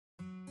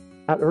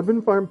At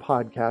Urban Farm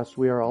Podcast,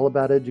 we are all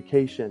about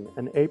education,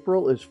 and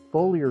April is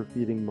foliar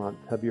feeding month.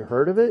 Have you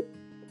heard of it?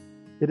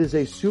 It is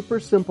a super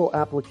simple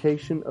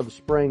application of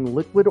spraying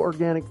liquid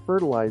organic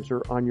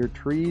fertilizer on your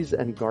trees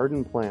and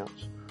garden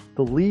plants.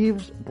 The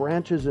leaves,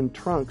 branches, and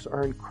trunks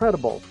are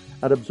incredible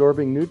at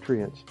absorbing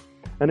nutrients.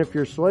 And if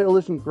your soil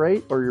isn't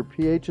great or your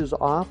pH is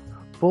off,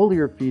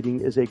 foliar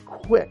feeding is a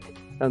quick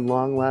and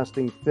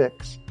long-lasting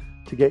fix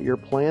to get your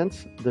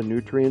plants the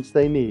nutrients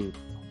they need.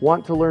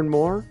 Want to learn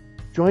more?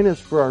 Join us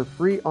for our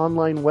free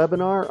online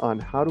webinar on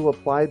how to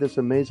apply this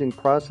amazing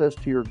process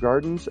to your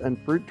gardens and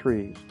fruit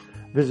trees.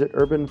 Visit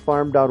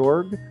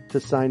urbanfarm.org to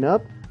sign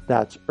up.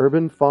 That's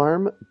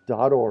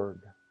urbanfarm.org.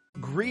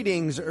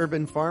 Greetings,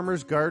 urban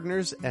farmers,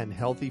 gardeners, and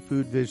healthy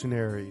food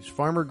visionaries.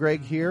 Farmer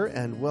Greg here,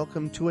 and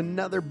welcome to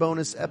another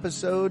bonus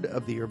episode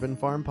of the Urban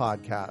Farm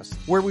Podcast,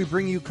 where we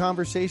bring you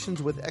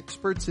conversations with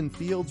experts in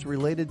fields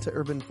related to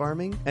urban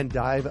farming and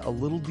dive a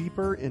little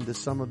deeper into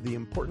some of the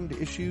important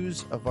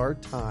issues of our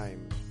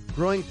time.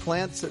 Growing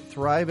plants that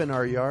thrive in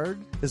our yard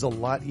is a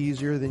lot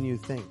easier than you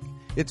think.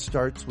 It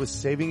starts with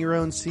saving your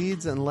own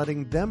seeds and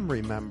letting them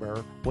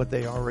remember what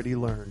they already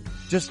learned.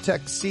 Just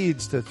text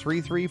SEEDS to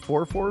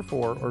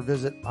 33444 or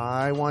visit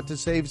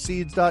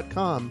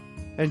iwanttosaveseeds.com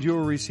and you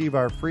will receive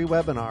our free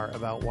webinar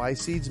about why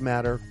seeds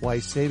matter, why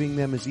saving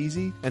them is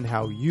easy, and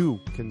how you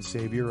can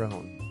save your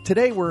own.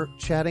 Today we're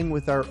chatting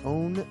with our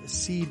own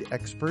seed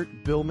expert,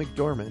 Bill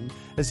McDorman,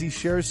 as he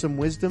shares some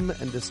wisdom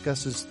and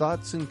discusses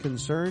thoughts and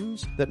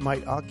concerns that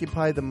might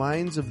occupy the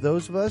minds of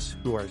those of us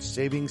who are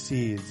saving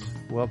seeds.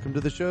 Welcome to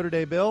the show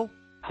today, Bill.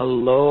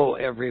 Hello,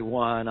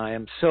 everyone. I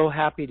am so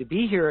happy to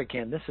be here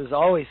again. This is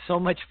always so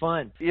much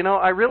fun. You know,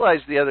 I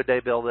realized the other day,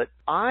 Bill, that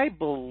I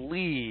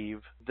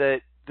believe that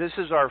this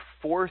is our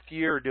fourth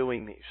year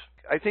doing these.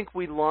 I think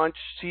we launched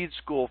Seed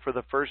School for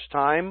the first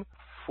time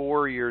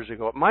 4 years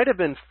ago. It might have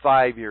been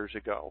 5 years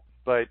ago,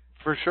 but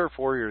for sure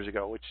 4 years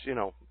ago, which, you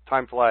know,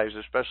 time flies,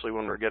 especially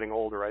when we're getting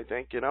older, I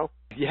think, you know?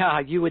 Yeah,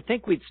 you would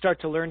think we'd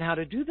start to learn how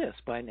to do this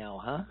by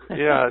now, huh?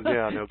 Yeah,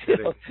 no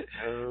kidding.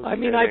 I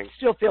mean, I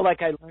still feel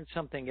like I learn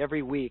something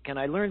every week, and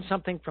I learn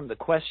something from the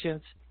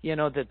questions, you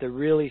know, that the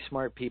really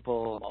smart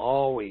people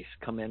always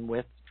come in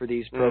with for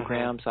these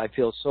programs. I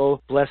feel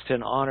so blessed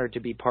and honored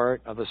to be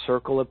part of a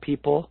circle of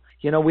people.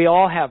 You know, we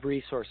all have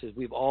resources.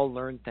 We've all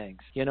learned things.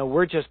 You know,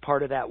 we're just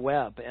part of that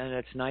web, and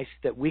it's nice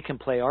that we can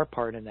play our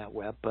part in that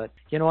web. But,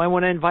 you know, I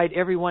want to invite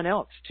everyone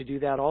else to do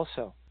that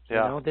also.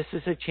 Yeah. You know, this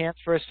is a chance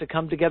for us to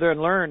come together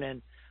and learn,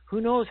 and who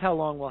knows how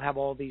long we'll have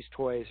all these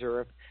toys,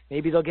 or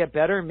maybe they'll get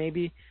better,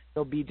 maybe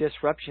there'll be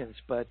disruptions.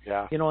 But,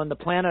 you know, on the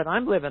planet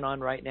I'm living on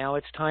right now,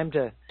 it's time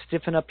to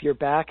stiffen up your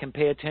back and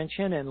pay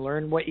attention and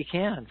learn what you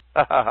can.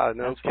 No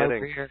That's kidding. why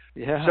we're here.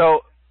 Yeah.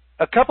 So,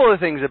 a couple of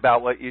things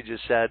about what you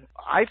just said.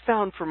 I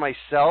found for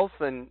myself,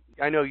 and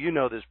I know you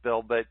know this,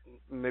 Bill, but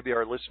maybe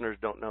our listeners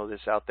don't know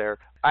this out there.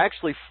 I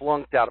actually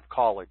flunked out of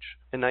college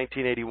in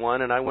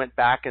 1981, and I went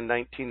back in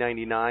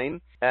 1999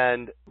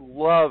 and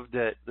loved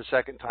it the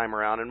second time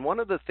around. And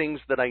one of the things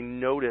that I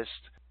noticed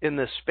in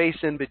the space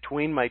in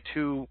between my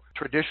two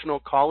traditional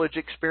college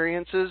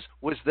experiences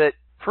was that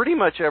pretty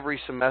much every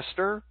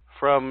semester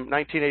from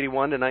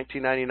 1981 to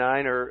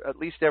 1999, or at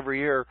least every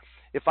year,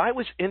 if I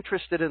was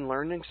interested in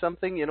learning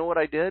something, you know what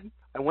I did?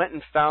 I went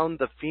and found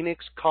the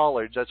Phoenix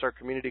College, that's our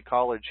community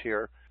college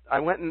here. I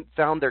went and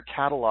found their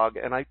catalog,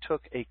 and I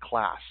took a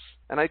class.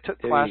 And I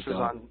took classes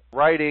on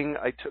writing,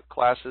 I took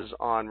classes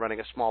on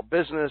running a small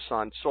business,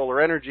 on solar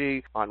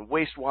energy, on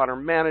wastewater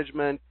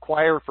management,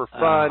 choir for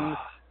fun.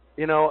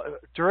 You know,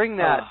 during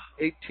that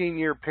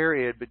 18-year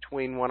period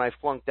between when I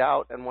flunked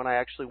out and when I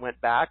actually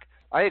went back,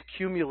 I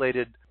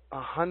accumulated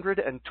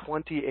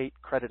 128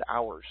 credit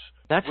hours.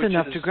 That's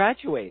enough to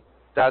graduate.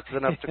 That's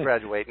enough to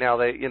graduate. Now,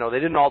 they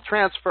didn't all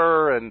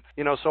transfer and,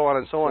 you know, so on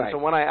and so on. Right. So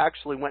when I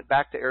actually went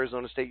back to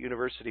Arizona State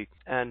University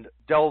and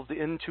delved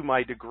into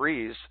my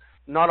degrees,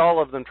 not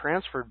all of them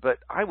transferred, but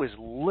I was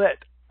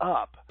lit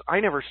up. I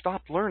never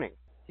stopped learning.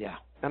 Yeah.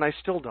 And I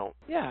still don't.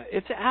 Yeah,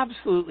 it's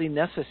absolutely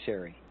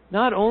necessary.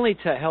 Not only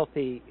to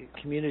healthy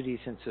communities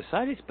and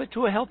societies, but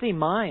to a healthy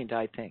mind,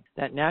 I think.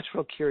 That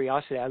natural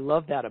curiosity, I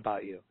love that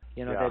about you.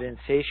 You know, that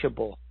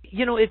insatiable.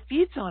 You know, it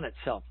feeds on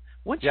itself.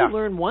 Once you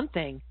learn one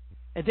thing,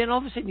 and then all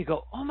of a sudden you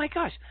go, oh, my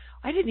gosh,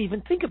 I didn't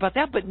even think about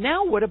that, but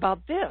now what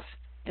about this?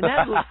 And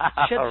that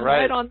sheds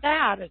light on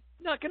that. It's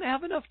not going to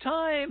have enough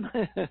time.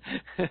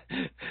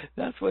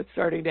 That's what's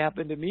starting to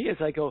happen to me as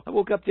I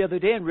woke up the other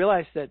day and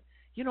realized that,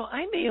 you know,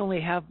 I may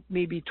only have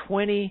maybe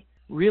 20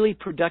 really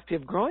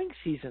productive growing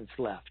seasons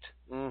left.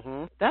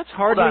 Mm-hmm. That's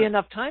hardly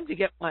enough time to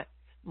get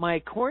my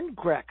corn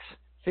grex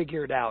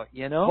figured out,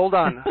 you know? Hold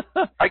on.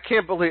 I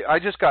can't believe, I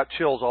just got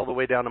chills all the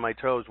way down to my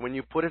toes. When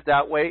you put it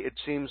that way, it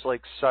seems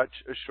like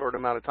such a short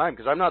amount of time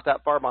because I'm not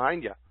that far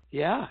behind you.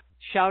 Yeah.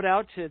 Shout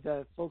out to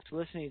the folks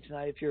listening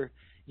tonight. If you're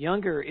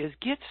younger, is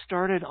get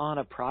started on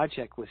a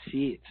project with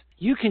seeds.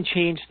 You can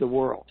change the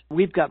world.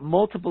 We've got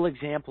multiple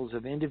examples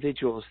of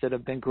individuals that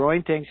have been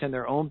growing things in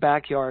their own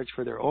backyards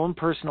for their own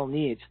personal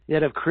needs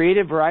that have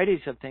created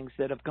varieties of things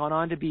that have gone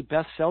on to be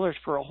bestsellers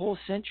for a whole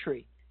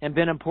century. and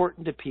been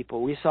important to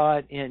people. We saw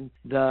it in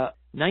the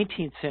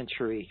 19th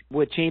century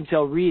with James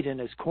L. Reed and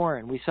his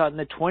corn. We saw it in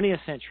the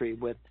 20th century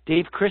with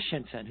Dave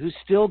Christensen, who's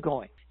still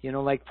going,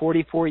 like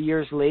 44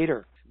 years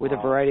later with a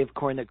variety of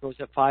corn that grows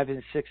at 5,000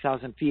 and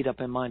 6,000 feet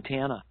up in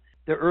Montana.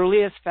 The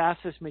earliest,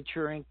 fastest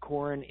maturing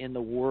corn in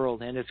the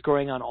world, and it's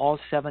growing on all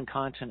 7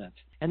 continents.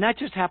 And that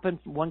just happened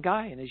from one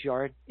guy in his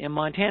yard in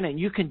Montana. And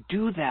you can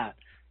do that,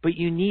 but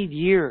you need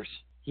years,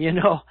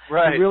 to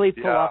really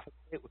pull off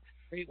a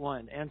great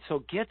one. And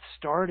so get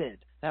started.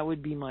 That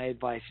would be my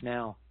advice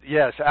now.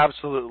 Yes,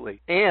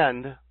 absolutely.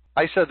 And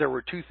I said there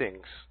were 2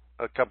 things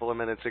a couple of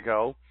minutes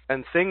ago.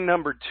 And thing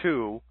number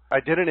 2,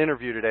 I did an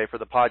interview today for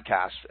the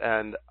podcast,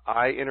 and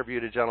I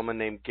interviewed a gentleman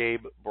named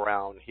Gabe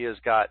Brown. He has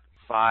got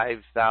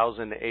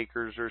 5,000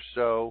 acres or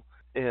so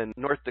in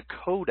North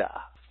Dakota.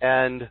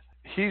 And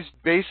he's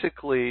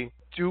basically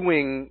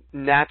doing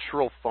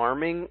natural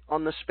farming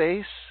on the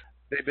space.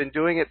 They've been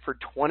doing it for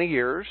 20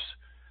 years.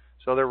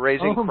 So they're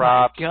raising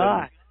crops. Oh, my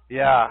God.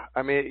 Yeah,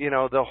 I mean,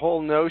 the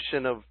whole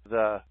notion of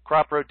the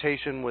crop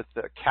rotation with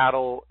the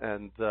cattle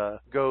and the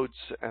goats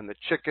and the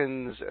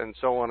chickens and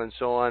so on and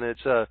so on,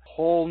 it's a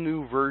whole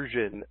new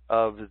version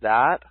of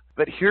that.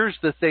 But here's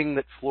the thing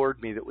that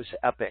floored me that was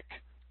epic.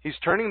 He's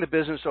turning the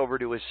business over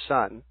to his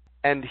son,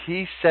 and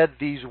he said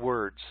these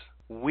words: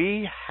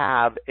 "We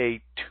have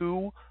a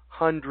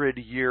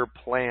 200-year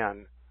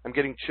plan." I'm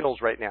getting chills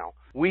right now.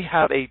 We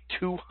have a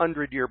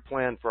 200-year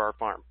plan for our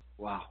farm.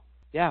 Wow.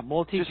 Yeah,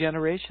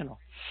 multi-generational.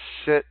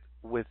 Just sit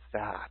with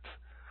that.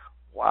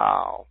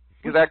 Wow.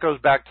 Because that goes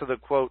back to the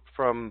quote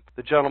from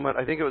the gentleman,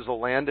 I think it was the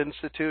Land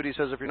Institute. He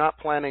says, if you're not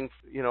planning,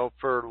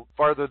 for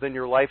farther than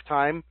your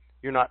lifetime,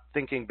 you're not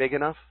thinking big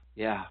enough.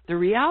 Yeah. The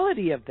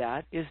reality of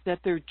that is that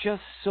there are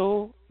just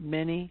so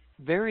many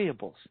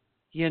variables,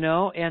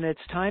 and it's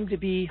time to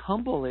be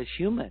humble as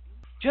human.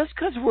 Just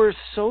because we're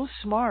so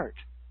smart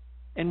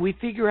and we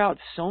figure out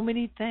so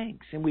many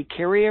things, and we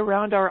carry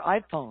around our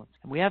iPhones,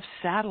 and we have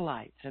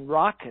satellites and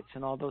rockets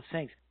and all those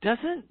things,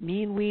 doesn't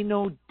mean we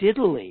know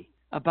diddly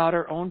about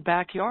our own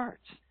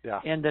backyards. Yeah.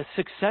 And the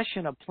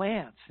succession of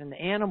plants and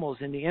animals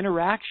and the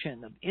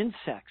interaction of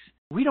insects.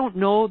 We don't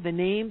know the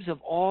names of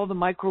all the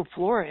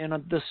microflora in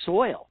the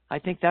soil. I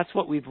think that's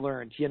what we've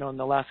learned, in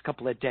the last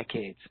couple of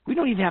decades. We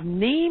don't even have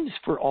names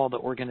for all the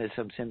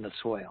organisms in the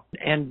soil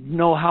and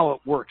know how it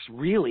works,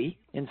 really,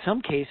 in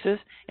some cases.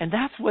 And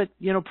that's what,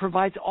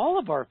 provides all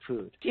of our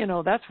food.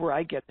 That's where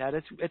I get that.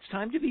 It's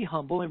time to be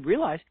humble and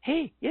realize,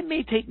 hey, it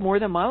may take more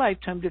than my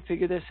lifetime to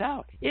figure this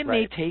out. It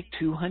may take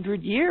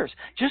 200 years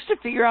just to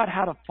figure out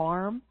how to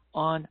farm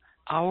on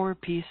our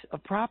piece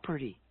of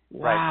property.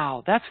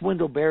 Wow, that's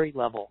Wendell Berry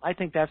level. I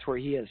think that's where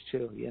he is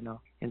too,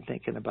 in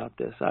thinking about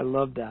this. I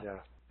love that.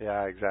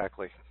 Yeah,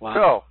 exactly. Wow.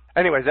 So,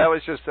 anyways, that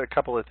was just a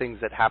couple of things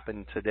that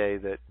happened today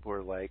that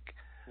were like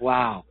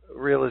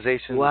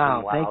realizations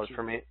and wows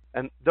for me.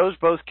 And those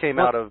both came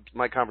out of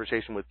my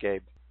conversation with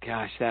Gabe.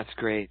 Gosh, that's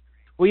great.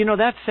 Well,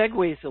 that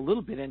segues a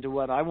little bit into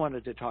what I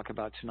wanted to talk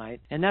about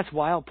tonight, and that's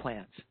wild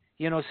plants.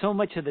 So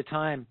much of the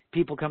time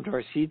people come to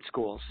our seed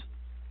schools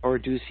or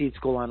do seed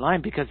school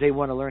online because they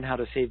want to learn how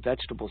to save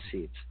vegetable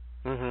seeds.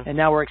 Mm-hmm. And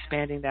now we're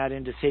expanding that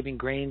into saving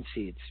grain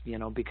seeds,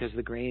 because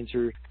the grains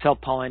are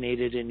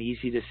self-pollinated and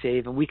easy to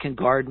save, and we can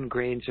garden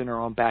grains in our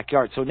own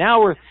backyard. So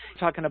now we're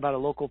talking about a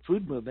local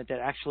food movement that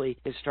actually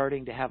is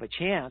starting to have a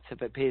chance,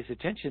 if it pays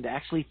attention, to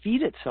actually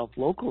feed itself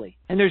locally.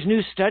 And there's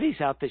new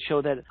studies out that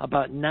show that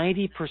about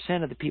 90%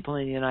 of the people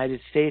in the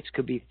United States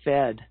could be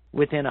fed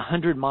within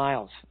 100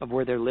 miles of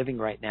where they're living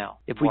right now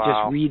if we just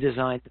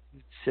redesigned the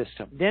food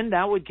system. Then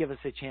that would give us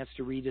a chance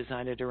to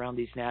redesign it around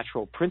these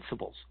natural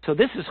principles. So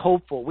this is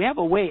hopeful. We have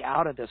a way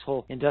out of this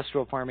whole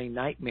industrial farming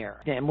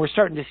nightmare, and we're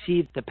starting to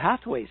see the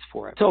pathways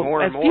for it. So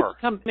more as and more people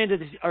come into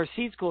our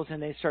seed schools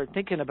and they start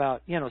thinking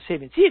about,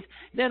 saving seeds,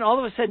 then all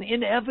of a sudden,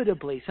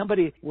 inevitably,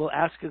 somebody will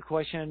ask a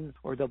question,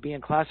 or they'll be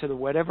in class or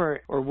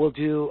whatever, or we'll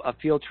do a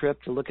field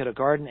trip to look at a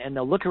garden, and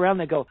they'll look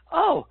around and they go,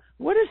 oh,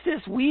 what is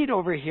this weed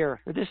over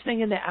here, or this thing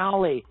in the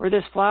alley, or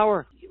this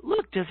flower?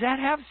 Look, does that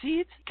have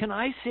seeds? Can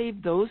I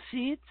save those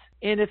seeds?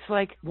 And it's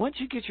like, once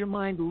you get your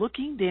mind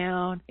looking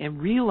down and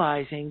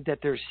realizing that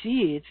there's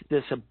seeds,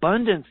 this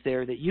abundance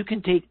there, that you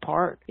can take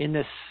part in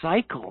this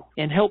cycle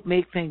and help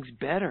make things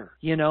better,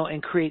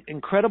 and create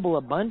incredible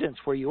abundance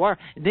where you are.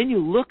 And then you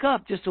look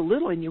up just a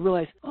little and you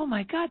realize, oh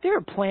my God, there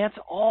are plants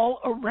all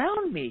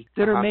around me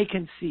that are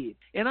making seeds.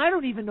 And I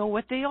don't even know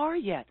what they are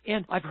yet.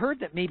 And I've heard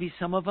that maybe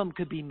some of them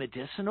could be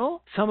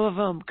medicinal. Some of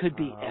them could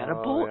be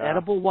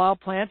edible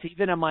wild plants,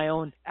 even in my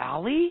own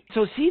alley.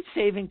 So seed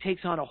saving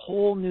takes on a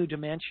whole new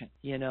dimension.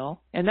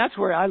 And that's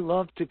where I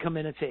love to come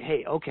in and say,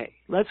 hey, okay,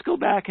 let's go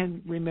back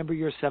and remember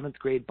your 7th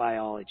grade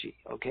biology.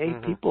 Okay,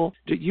 people,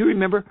 do you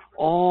remember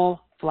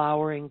all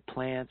flowering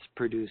plants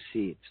produce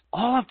seeds?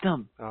 All of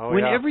them.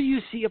 Whenever you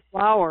see a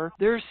flower,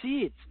 there are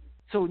seeds.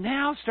 So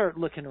now start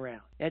looking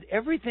around at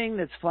everything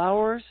that's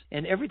flowers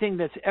and everything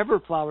that's ever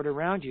flowered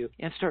around you,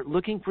 and start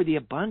looking for the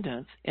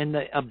abundance and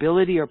the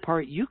ability or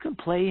part you can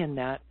play in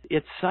that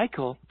its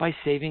cycle by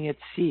saving its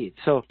seed.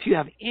 So if you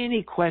have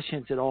any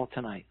questions at all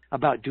tonight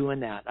about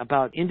doing that,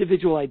 about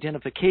individual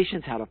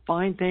identifications, how to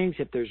find things,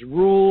 if there's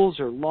rules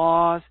or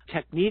laws,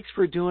 techniques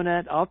for doing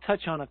it, I'll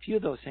touch on a few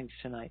of those things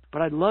tonight.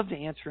 But I'd love to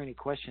answer any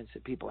questions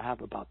that people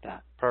have about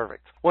that.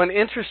 Perfect. Well, and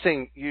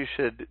interesting you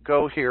should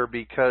go here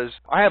because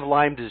I have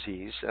Lyme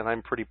disease, and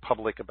I'm pretty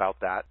public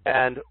about that.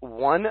 And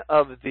one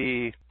of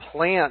the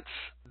plants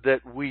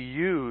that we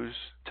use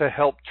to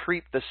help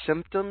treat the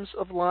symptoms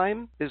of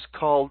Lyme is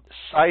called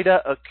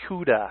Sida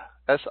acuta,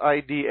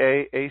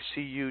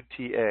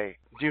 Sidaacuta.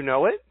 Do you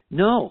know it?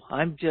 No,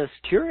 I'm just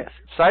curious.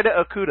 Sida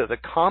acuta, the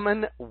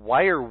common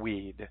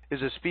wireweed,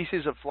 is a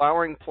species of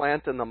flowering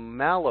plant in the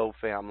mallow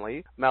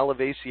family,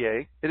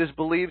 Malvaceae. It is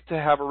believed to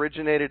have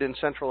originated in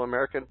Central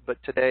America,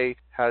 but today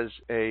has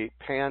a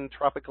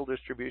pan-tropical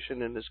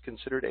distribution and is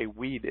considered a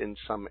weed in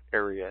some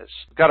areas.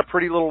 Got a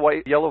pretty little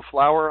white yellow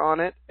flower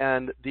on it,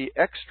 and the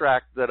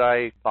extract that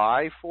I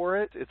buy for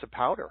it, it's a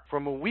powder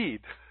from a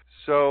weed.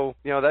 So,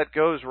 that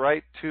goes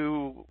right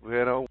to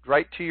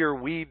your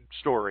weed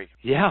story.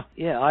 Yeah,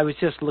 I was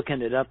just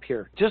looking it up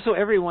here. Just so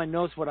everyone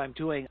knows what I'm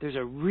doing, there's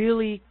a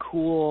really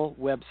cool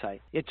website.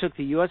 It took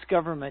the U.S.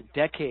 government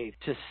decades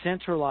to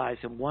centralize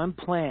in one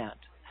place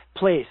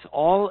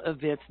all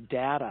of its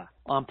data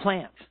on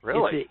plants.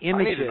 Really? It's the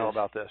images, I need to know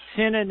about this.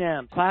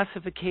 Synonym,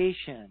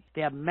 classification.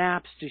 They have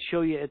maps to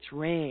show you its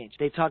range.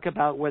 They talk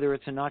about whether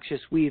it's a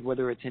noxious weed,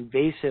 whether it's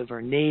invasive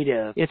or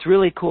native. It's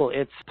really cool.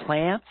 It's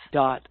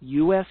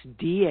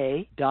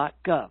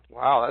plants.usda.gov.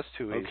 Wow, that's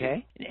too easy.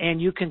 Okay?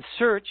 And you can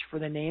search for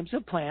the names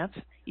of plants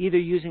either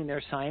using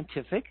their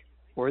scientific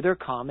or their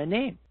common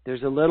name.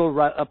 There's a little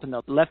right up in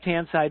the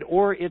left-hand side,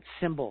 or its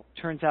symbol.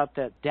 Turns out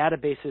that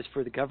databases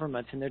for the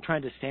governments, and they're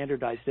trying to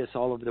standardize this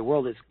all over the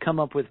world, has come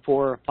up with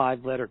 4 or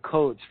 5-letter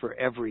codes for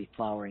every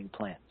flowering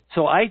plant.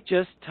 So I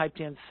just typed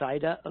in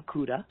Sida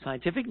acuta,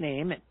 scientific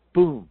name, and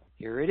boom,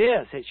 here it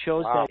is. It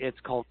shows that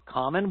it's called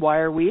common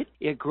wireweed.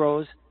 It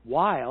grows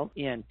wild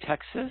in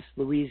Texas,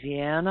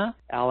 Louisiana,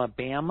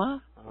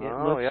 Alabama. It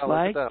looks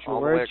like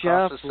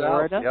Georgia,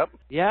 Florida.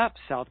 Yep,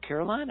 South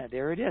Carolina.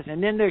 There it is.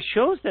 And then there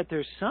shows that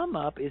there's some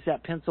up is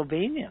at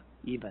Pennsylvania,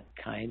 even.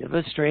 Kind of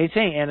a strange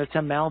thing. And it's a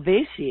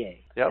Malvaceae.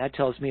 Yep. That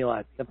tells me a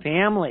lot. The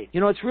family.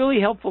 It's really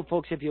helpful,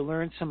 folks, if you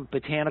learn some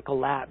botanical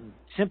Latin,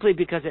 simply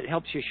because it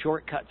helps you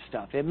shortcut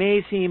stuff. It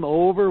may seem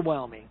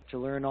overwhelming to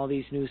learn all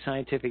these new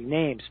scientific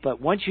names, but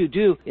once you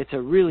do, it's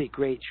a really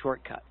great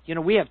shortcut.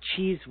 We have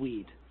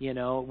cheeseweed.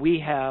 We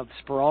have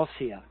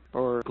Spiralsia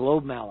or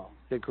globe mallow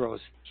that grows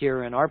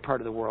here in our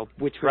part of the world,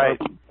 which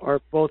are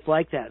both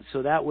like that.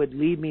 So that would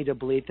lead me to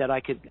believe that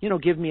I could,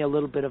 give me a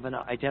little bit of an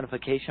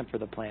identification for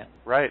the plant.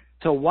 Right.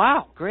 So,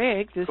 wow,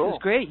 Greg, this is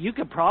great. You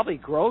could probably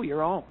grow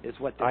your own, is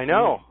what they're I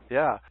know,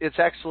 yeah. It's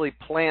actually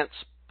plants,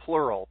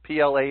 plural,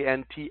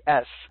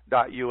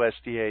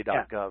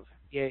 plants.usda.gov.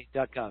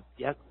 Yeah.gov,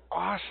 yep.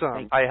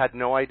 Awesome. I had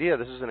no idea.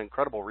 This is an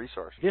incredible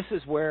resource. This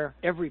is where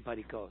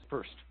everybody goes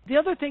first. The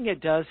other thing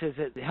it does is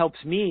it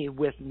helps me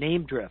with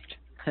name drift.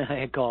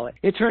 I call it.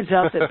 It turns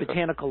out that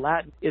Botanical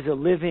Latin is a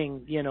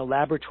living,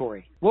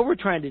 laboratory. What we're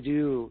trying to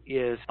do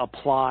is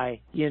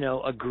apply,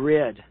 a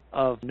grid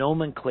of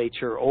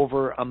nomenclature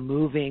over a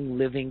moving,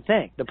 living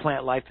thing, the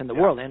plant life in the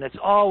world. And it's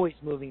always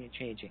moving and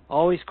changing,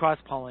 always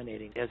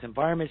cross-pollinating. As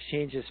environments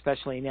change,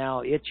 especially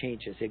now, it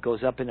changes. It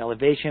goes up in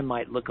elevation,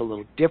 might look a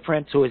little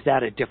different. So is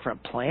that a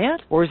different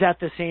plant? Or is that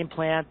the same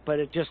plant, but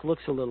it just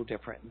looks a little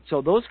different?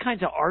 So those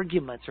kinds of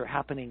arguments are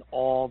happening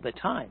all the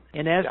time.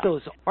 And as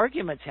those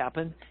arguments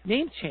happen,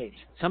 names change.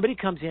 Somebody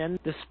comes in,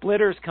 the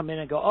splitters come in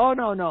and go, oh,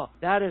 no,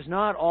 that is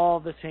not all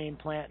the same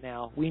plant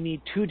now. We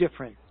need 2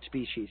 different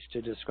species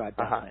to describe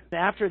that plant.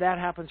 After that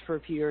happens for a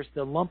few years,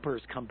 the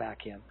lumpers come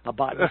back in. A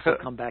botanist will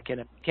come back in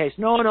and case,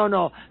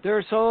 no,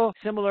 they're so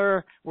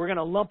similar, we're going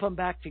to lump them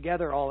back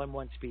together all in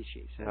one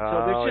species. And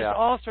so there's just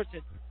all sorts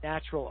of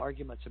natural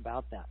arguments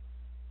about that.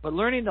 But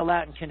learning the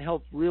Latin can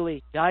help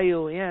really dial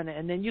you in,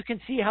 and then you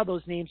can see how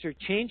those names are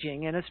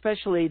changing. And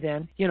especially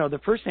then, the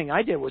first thing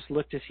I did was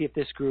look to see if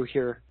this grew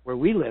here where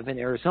we live in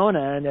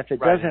Arizona, and if it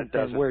doesn't,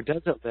 then where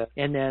does it live?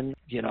 And then,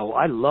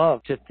 I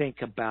love to think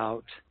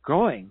about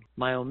growing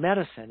my own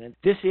medicine. And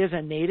this is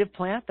a native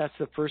plant. That's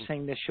the first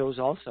thing this shows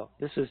also.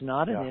 This is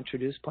not an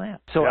introduced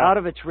plant. So out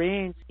of its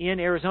range in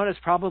Arizona, it's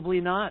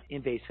probably not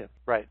invasive.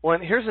 Right. Well,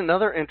 and here's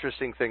another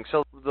interesting thing.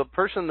 So the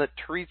person that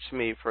treats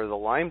me for the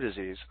Lyme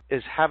disease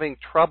is having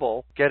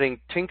trouble getting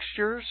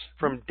tinctures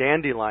from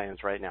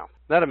dandelions right now.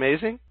 Isn't that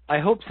amazing? I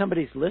hope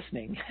somebody's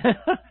listening.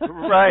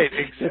 Right,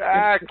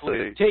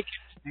 exactly.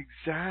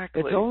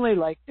 Exactly. It's only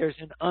like there's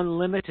an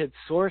unlimited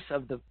source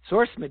of the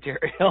source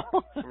material.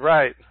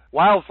 Right.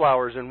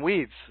 Wildflowers and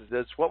weeds.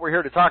 That's what we're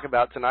here to talk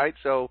about tonight.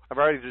 So I've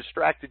already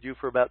distracted you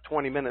for about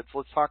 20 minutes.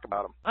 Let's talk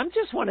about them. I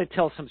just want to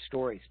tell some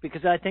stories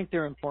because I think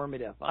they're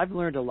informative. I've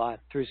learned a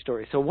lot through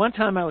stories. So one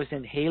time I was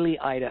in Haley,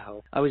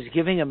 Idaho. I was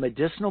giving a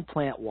medicinal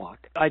plant walk.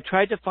 I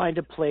tried to find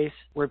a place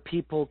where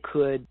people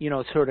could,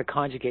 sort of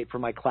conjugate for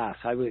my class.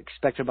 I would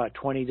expect about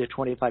 20 to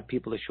 25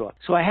 people to show up.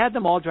 So I had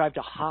them all drive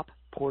to Hop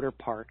Porter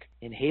Park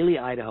in Haley,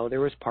 Idaho. There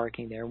was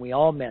parking there, and we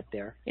all met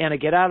there. And I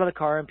get out of the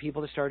car, and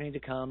people are starting to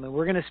come, and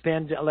we're going to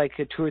spend like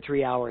 2 or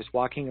 3 hours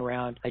walking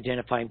around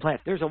identifying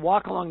plants. There's a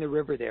walk along the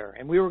river there,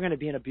 and we were going to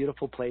be in a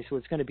beautiful place, so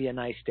it's going to be a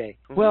nice day.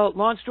 Mm-hmm. Well,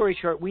 long story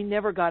short, we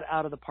never got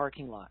out of the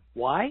parking lot.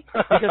 Why?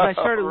 Because I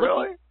started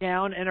looking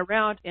down and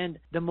around, and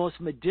the most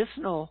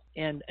medicinal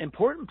and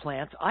important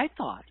plants I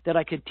thought that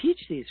I could teach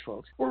these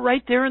folks were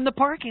right there in the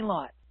parking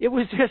lot. It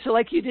was just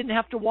like you didn't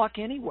have to walk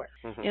anywhere.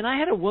 Mm-hmm. And I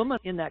had a woman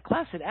in that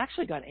class that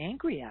actually got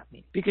angry at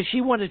me because she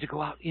wanted to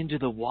go out into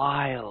the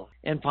wild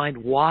and find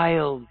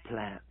wild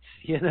plants,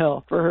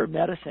 for her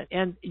medicine.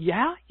 And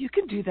yeah, you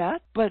can do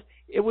that, but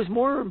it was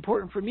more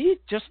important for me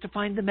just to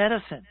find the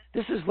medicine.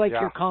 This is like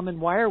your common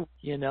wire,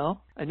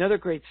 Another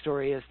great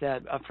story is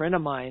that a friend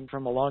of mine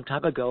from a long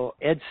time ago,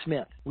 Ed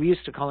Smith, we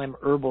used to call him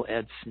Herbal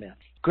Ed Smith.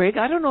 Greg,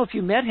 I don't know if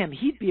you met him.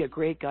 He'd be a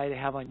great guy to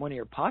have on one of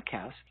your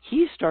podcasts.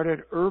 He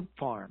started Herb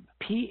Pharm,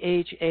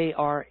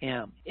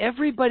 P-H-A-R-M.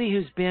 Everybody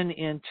who's been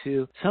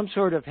into some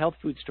sort of health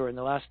food store in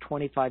the last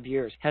 25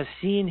 years has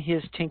seen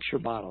his tincture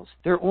bottles.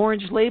 They're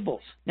orange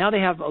labels. Now they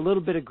have a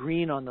little bit of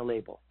green on the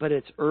label, but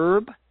it's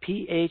Herb,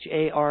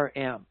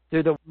 P-H-A-R-M.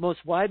 They're the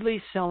most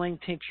widely selling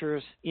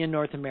tinctures in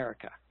North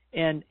America.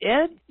 And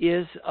Ed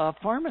is a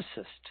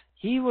pharmacist.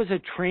 He was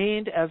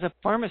trained as a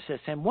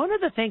pharmacist, and one of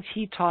the things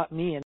he taught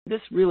me, and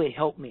this really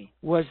helped me,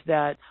 was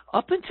that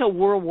up until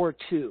World War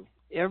II,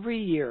 every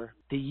year,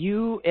 the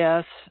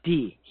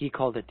USD, he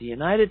called it, the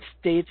United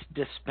States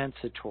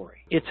Dispensatory.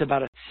 It's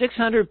about a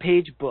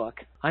 600-page book.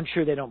 I'm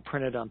sure they don't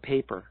print it on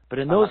paper, but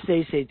in those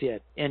days they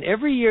did. And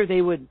every year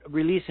they would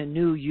release a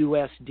new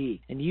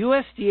USD. And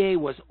USDA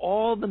was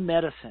all the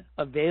medicine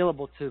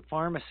available to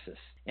pharmacists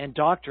and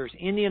doctors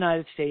in the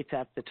United States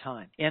at the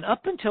time. And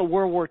up until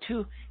World War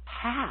II,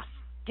 half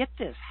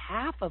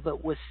of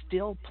it was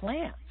still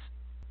plants.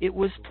 It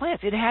was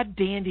plants. It had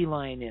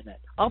dandelion in it.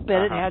 I'll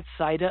bet it had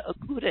Sida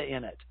acuta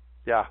in it.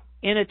 Yeah.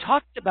 And it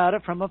talked about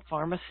it from a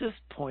pharmacist's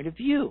point of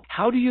view.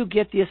 How do you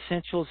get the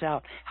essentials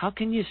out? How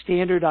can you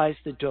standardize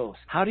the dose?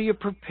 How do you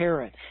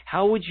prepare it?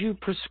 How would you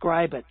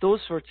prescribe it?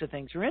 Those sorts of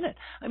things are in it.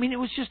 I mean, it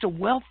was just a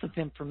wealth of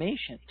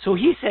information. So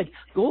he said,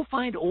 go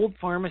find old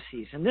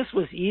pharmacies. And this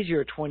was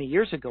easier 20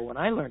 years ago when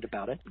I learned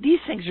about it. These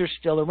things are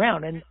still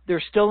around, and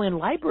they're still in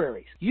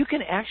libraries. You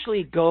can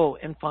actually go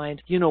and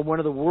find, one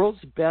of the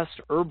world's best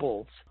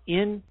herbals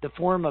in the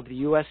form of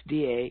the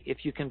USDA if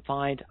you can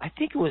find, I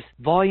think it was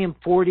volume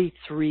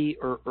 43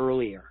 or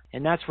earlier.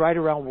 And that's right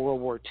around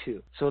World War II.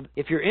 So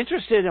if you're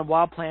interested in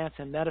wild plants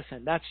and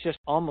medicine, that's just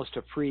almost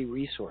a free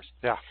resource.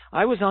 Yeah.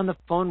 I was on the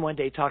phone one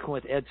day talking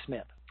with Ed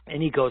Smith,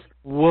 and he goes,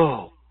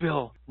 whoa,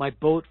 Bill, my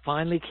boat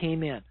finally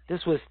came in.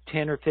 This was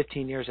 10 or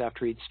 15 years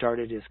after he'd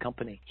started his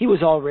company. He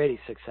was already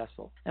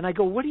successful. And I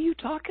go, what are you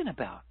talking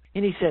about?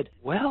 And he said,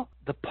 well,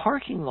 the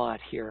parking lot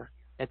here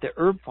at the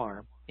Herb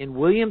Pharm in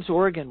Williams,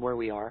 Oregon, where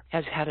we are,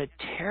 has had a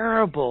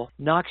terrible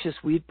noxious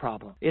weed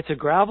problem. It's a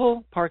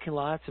gravel parking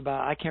lot. It's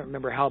about, I can't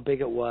remember how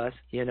big it was.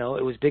 It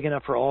was big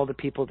enough for all the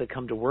people that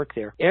come to work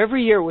there.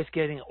 Every year it was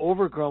getting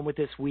overgrown with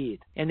this weed.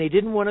 And they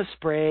didn't want to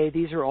spray.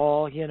 These are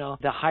all,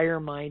 the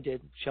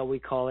higher-minded, shall we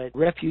call it,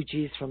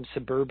 refugees from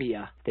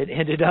suburbia that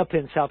ended up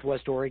in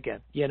Southwest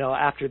Oregon,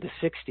 after the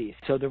 60s.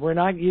 So that we're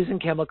not using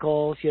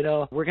chemicals,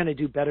 we're going to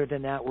do better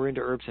than that. We're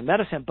into herbs and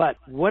medicine. But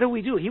what do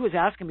we do? He was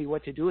asking me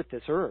what to do with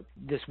this herb,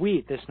 this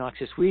weed, this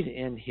noxious weed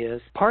in his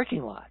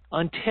parking lot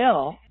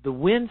until the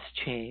winds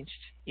changed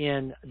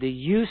in the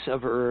use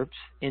of herbs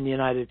in the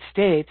United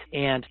States,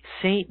 and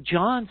St.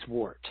 John's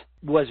wort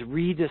was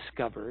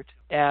rediscovered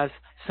as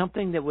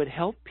something that would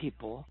help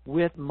people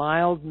with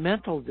mild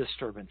mental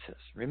disturbances.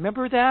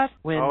 Remember that?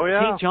 When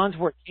St. John's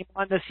wort came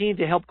on the scene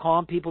to help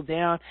calm people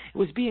down, it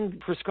was being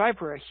prescribed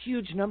for a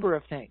huge number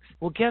of things.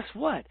 Well, guess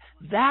what?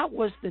 That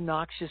was the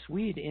noxious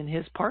weed in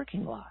his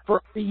parking lot.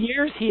 For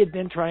years he had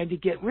been trying to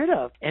get rid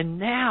of, and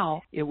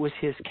now it was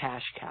his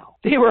cash cow.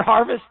 They were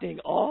harvesting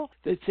all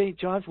the St.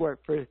 John's wort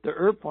for the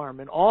Herb Pharm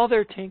and all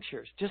their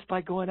tinctures just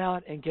by going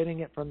out and getting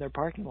it from their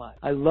parking lot.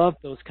 I love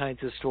those kinds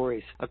of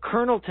stories. A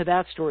kernel to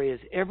that story is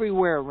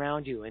everywhere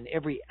around you, in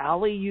every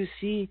alley you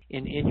see,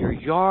 in your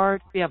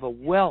yard. We have a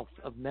wealth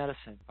of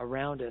medicine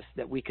around us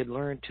that we could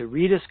learn to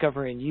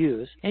rediscover and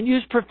use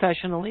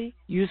professionally,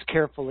 use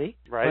carefully,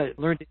 but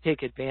learn to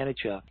take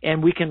advantage of.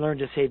 And we can learn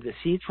to save the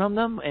seed from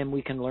them, and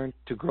we can learn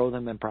to grow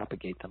them and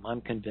propagate them.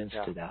 I'm convinced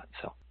of that.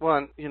 So.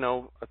 Well,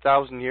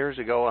 1,000 years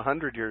ago,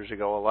 100 years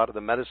ago, a lot of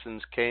the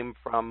medicines came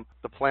from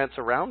the plants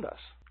around us.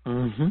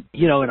 Mm-hmm.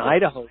 In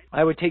Idaho,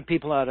 I would take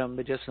people out on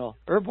medicinal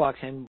herb walks,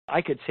 and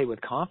I could say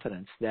with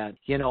confidence that,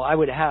 I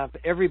would have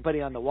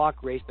everybody on the walk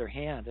raise their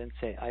hand and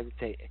I would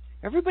say,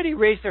 everybody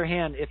raise their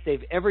hand if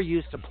they've ever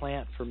used a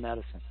plant for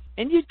medicine.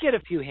 And you'd get a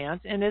few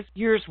hands, and as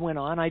years went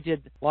on, I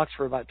did walks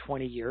for about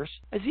 20 years.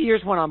 As the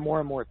years went on, more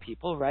and more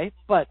people, right?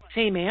 But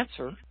same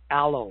answer,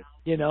 aloe.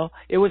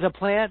 It was a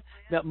plant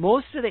that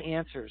most of the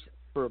answers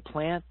for a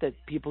plant that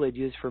people had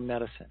used for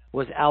medicine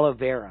was aloe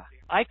vera.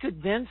 I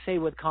could then say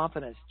with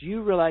confidence, do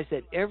you realize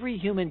that every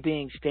human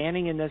being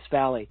standing in this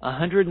valley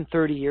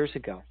 130 years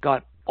ago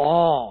got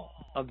all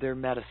of their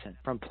medicine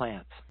from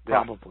plants,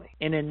 probably.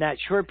 Yeah. And in that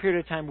short period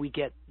of time, we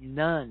get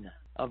none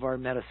of our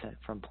medicine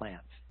from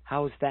plants.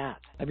 How is that?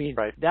 I mean,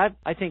 that,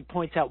 I think,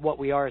 points out what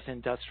we are as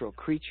industrial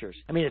creatures.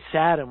 I mean, it's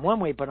sad in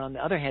one way, but on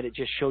the other hand, it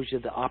just shows you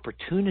the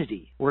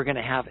opportunity we're going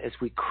to have as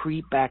we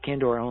creep back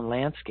into our own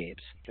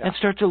landscapes and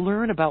start to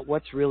learn about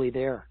what's really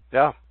there.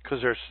 Yeah,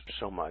 because there's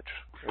so much.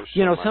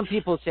 Some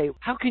people say,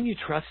 how can you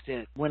trust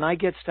it? When I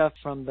get stuff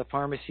from the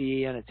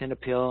pharmacy and it's in a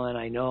pill and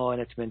I know and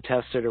it's been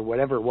tested or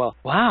whatever, well,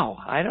 wow,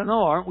 I don't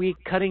know. Aren't we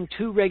cutting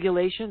 2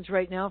 regulations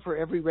right now for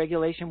every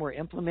regulation we're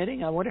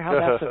implementing? I wonder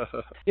how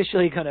that's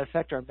officially going to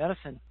affect our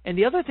medicine. And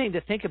the other thing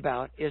to think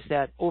about is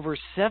that over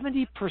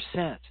 70%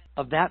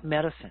 of that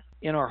medicine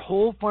in our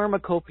whole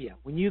pharmacopoeia,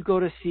 when you go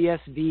to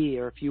CSV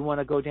or if you want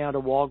to go down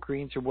to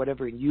Walgreens or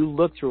whatever, and you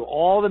look through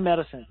all the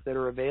medicines that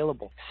are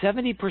available,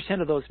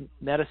 70% of those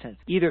medicines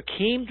either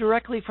came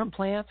directly from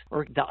plants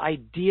or the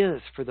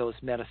ideas for those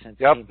medicines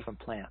came from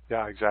plants.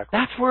 Yeah, exactly.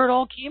 That's where it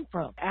all came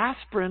from.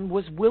 Aspirin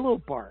was willow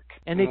bark,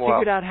 and they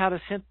figured out how to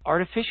synth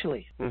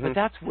artificially. Mm-hmm. But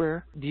that's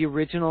where the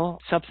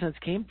original substance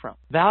came from.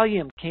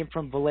 Valium came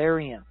from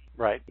valerian.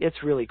 Right. It's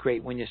really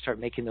great when you start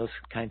making those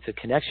kinds of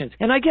connections.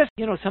 And I guess,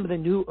 some of the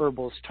new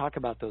herbals talk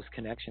about those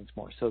connections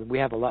more. So we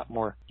have a lot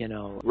more,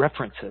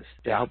 references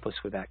to help us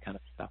with that kind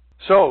of stuff.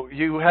 So,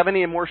 you have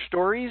any more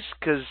stories?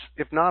 Because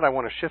if not, I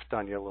want to shift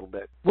on you a little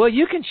bit. Well,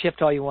 you can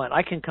shift all you want.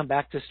 I can come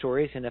back to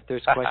stories and if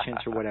there's questions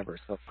or whatever.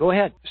 So, go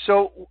ahead.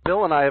 So,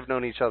 Bill and I have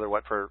known each other,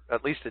 for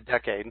at least a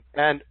decade.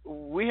 And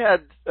we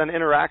had an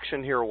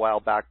interaction here a while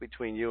back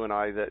between you and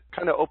I that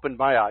kind of opened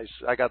my eyes.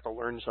 I got to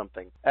learn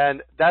something.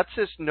 And that's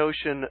this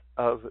notion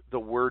of the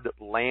word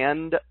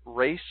land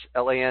race,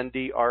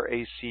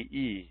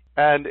 Landrace.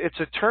 And it's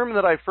a term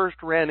that I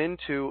first ran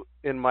into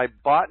in my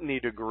botany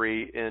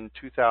degree in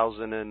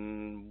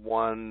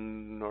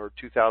 2001 or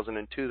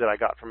 2002 that I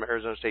got from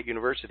Arizona State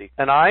University.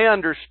 And I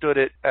understood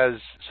it as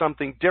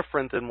something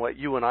different than what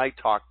you and I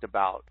talked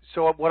about.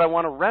 So what I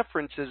want to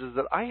reference is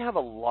that I have a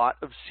lot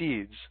of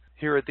seeds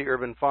here at the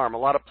Urban Farm, a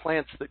lot of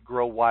plants that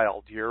grow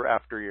wild year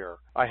after year.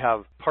 I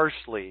have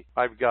parsley,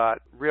 I've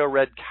got Rio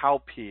Red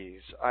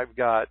cowpeas, I've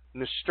got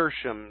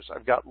nasturtiums,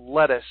 I've got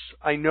lettuce.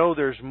 I know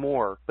there's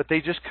more, but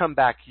they just come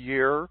back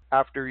year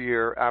after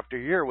year after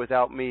year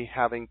without me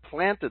having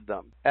planted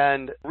them.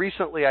 And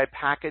recently I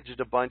packaged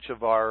a bunch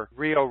of our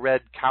Rio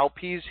Red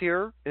cowpeas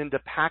here into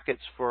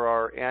packets for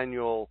our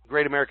annual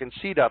Great American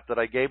Seed Up that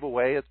I gave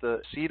away at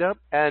the Seed Up.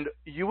 And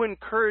you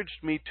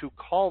encouraged me to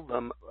call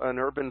them an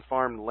Urban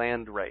Farm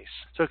land race.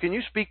 So can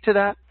you speak to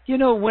that?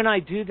 When I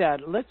do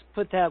that, let's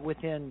put that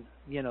within,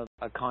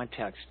 a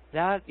context.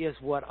 That is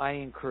what I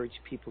encourage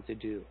people to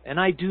do. And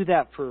I do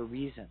that for a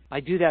reason. I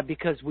do that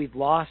because we've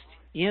lost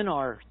in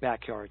our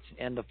backyards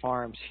and the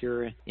farms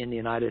here in the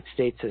United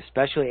States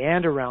especially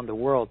and around the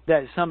world,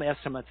 that some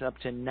estimates up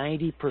to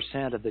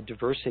 90% of the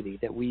diversity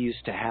that we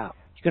used to have.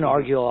 You can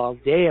argue all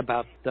day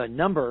about the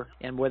number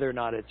and whether or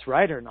not it's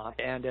right or not.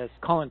 And as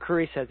Colin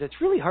Curry says, it's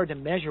really hard to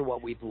measure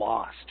what we've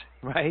lost,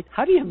 right?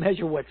 How do you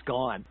measure what's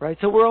gone, right?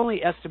 So we're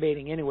only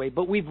estimating anyway,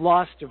 but we've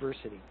lost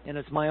diversity. And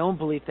it's my own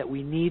belief that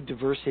we need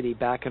diversity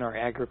back in our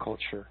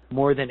agriculture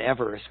more than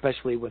ever,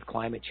 especially with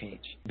climate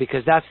change,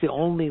 because that's the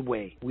only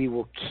way we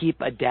will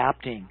keep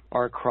adapting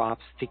our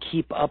crops to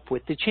keep up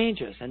with the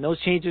changes. And those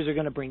changes are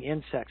going to bring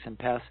insects and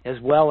pests as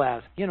well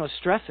as,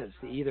 stresses,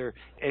 either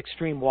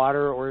extreme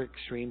water or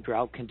extreme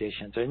drought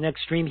conditions, or an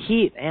extreme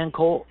heat and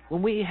cold.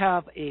 When we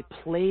have a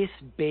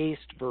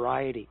place-based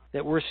variety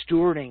that we're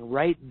stewarding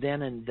right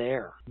then and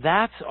there,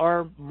 that's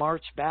our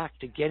march back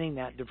to getting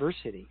that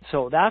diversity.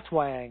 So that's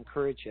why I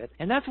encourage it,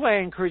 and that's why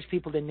I encourage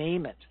people to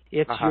name it.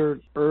 It's your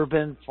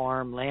Urban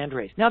Farm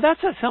landrace. Now,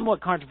 that's a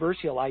somewhat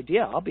controversial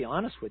idea, I'll be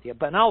honest with you,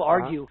 but I'll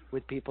argue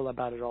with people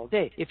about it all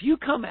day. If you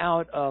come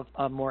out of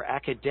a more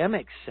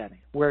academic setting,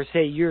 where,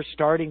 say, you're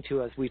starting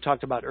to, as we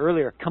talked about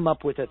earlier, come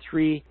up with a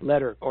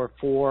 3-letter or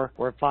 4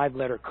 or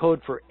 5-letter code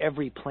for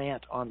every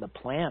plant on the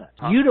planet,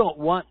 you don't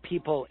want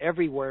people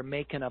everywhere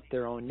making up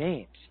their own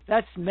names.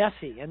 That's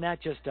messy, and that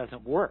just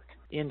doesn't work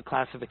in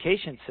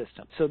classification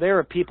systems. So there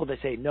are people that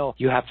say, no,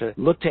 you have to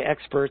look to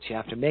experts, you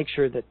have to make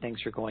sure that things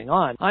are going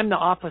on. I'm the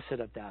opposite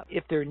of that.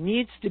 If there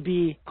needs to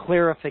be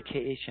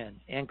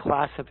clarification and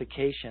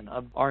classification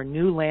of our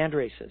new land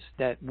races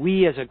that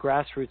we as a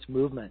grassroots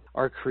movement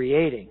are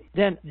creating,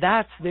 then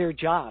that's their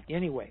job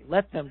anyway.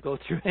 Let them go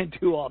through and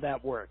do all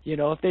that work.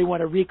 If they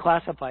want to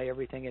reclassify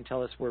everything and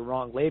tell us we're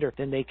wrong later,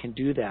 then they can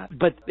do that.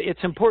 But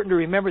it's important to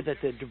remember that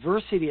the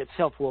diversity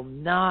itself will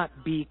not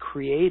be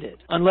created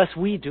unless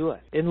we do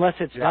it, unless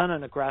it's done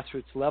on a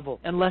grassroots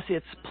level, unless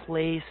it's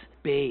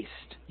place-based.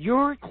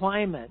 Your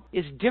climate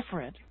is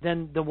different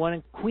than the one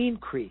in Queen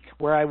Creek,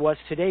 where I was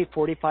today,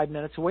 45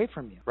 minutes away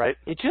from you. Right.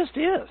 It just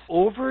is.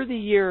 Over the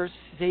years,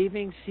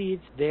 saving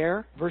seeds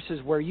there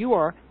versus where you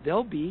are,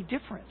 they'll be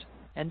different.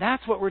 And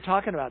that's what we're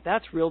talking about.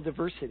 That's real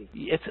diversity.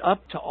 It's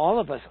up to all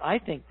of us, I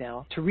think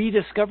now, to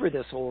rediscover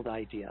this old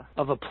idea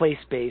of a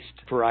place-based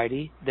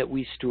variety that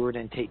we steward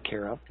and take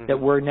care of, that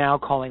we're now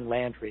calling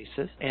land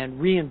races, and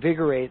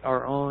reinvigorate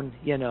our own,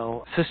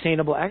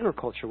 sustainable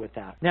agriculture with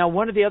that. Now,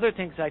 one of the other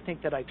things I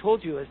think that I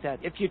told you is that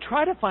if you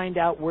try to find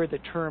out where the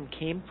term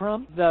came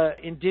from, the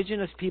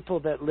indigenous people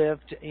that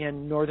lived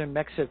in northern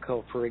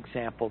Mexico, for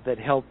example, that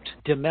helped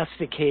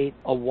domesticate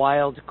a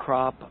wild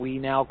crop we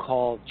now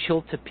call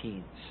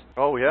chiltepines.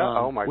 Oh, yeah.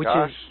 Oh, my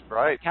gosh.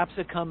 Right.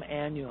 Capsicum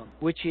annuum,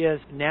 which is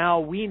now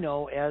we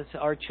know as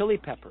our chili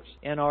peppers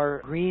and our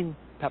green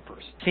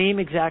peppers. Same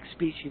exact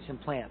species and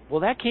plant.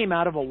 Well, that came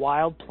out of a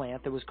wild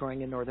plant that was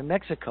growing in northern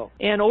Mexico.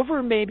 And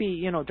over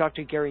maybe,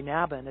 Dr. Gary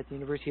Nabin at the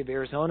University of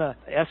Arizona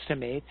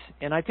estimates,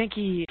 and I think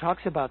he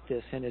talks about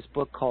this in his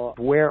book called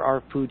Where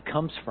Our Food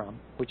Comes From,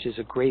 which is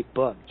a great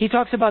book. He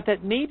talks about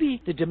that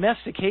maybe the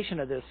domestication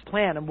of this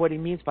plant, and what he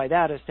means by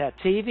that is that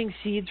saving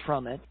seeds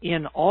from it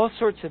in all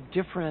sorts of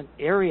different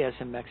areas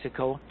in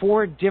Mexico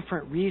for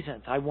different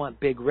reasons. I want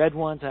big red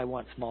ones, I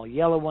want small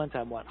yellow ones,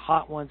 I want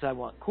hot ones, I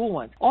want cool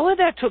ones. All of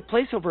that took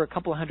place over a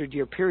couple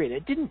 100-year period.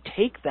 It didn't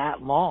take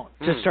that long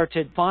to start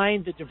to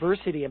find the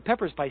diversity in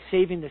peppers by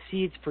saving the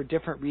seeds for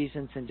different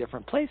reasons in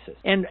different places.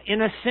 And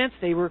in a sense,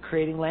 they were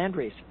creating land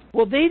races.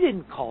 Well, they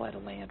didn't call it a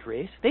land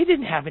race. They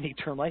didn't have any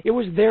term like it. It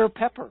was their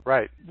pepper.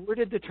 Right. Where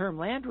did the term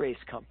land race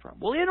come from?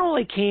 Well, it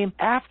only came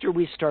after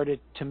we started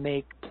to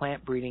make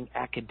plant breeding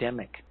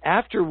academic,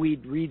 after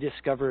we'd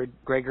rediscovered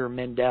Gregor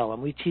Mendel,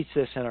 and we teach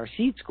this in our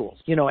seed schools.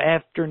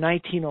 After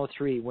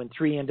 1903, when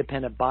 3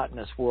 independent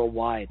botanists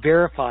worldwide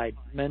verified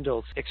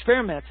Mendel's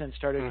experiments and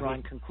started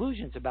drawing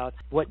conclusions about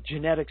what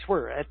genetics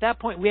were. At that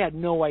point, we had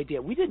no idea.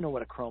 We didn't know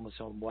what a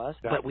chromosome was,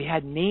 but we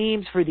had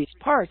names for these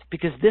parts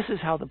because this is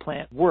how the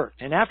plant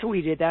worked. And after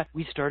we did that,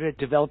 we started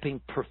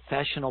developing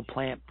professional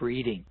plant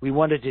breeding. We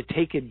wanted to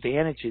take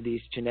advantage of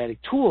these genetic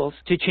tools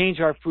to change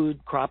our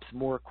food crops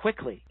more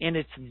quickly. And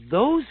it's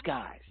those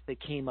guys that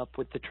came up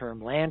with the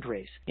term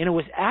landrace. And it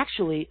was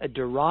actually a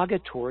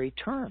derogatory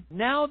term.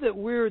 Now that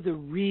we're the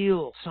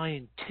real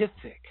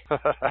scientific,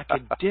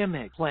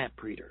 academic plant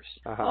breeders,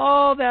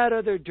 all that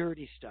other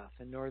dirty stuff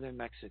in northern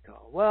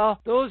Mexico, well,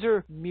 those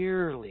are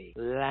merely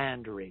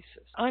land races.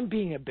 I'm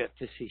being a bit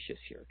facetious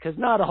here because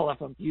not all of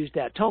them use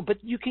that tone,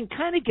 but you can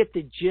kind of get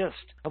the gist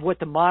of what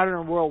the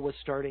modern world was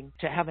starting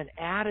to have an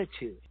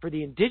attitude for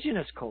the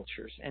indigenous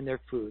cultures and their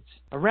foods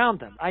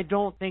around them. I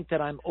don't think that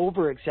I'm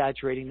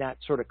over-exaggerating that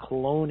sort of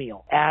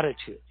colonial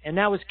attitude. And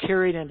that was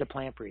carried into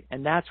plant breeding.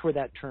 And that's where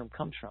that term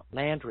comes from,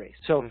 landrace.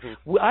 So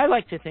I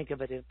like to think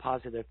of it in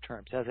positive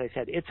terms. As I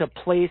said, it's a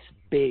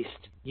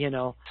place-based,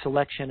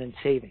 selection and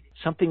saving.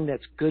 Something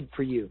that's good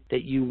for you,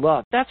 that you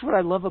love. That's what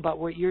I love about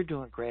what you're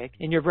doing, Greg,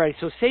 and your variety.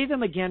 So say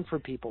them again for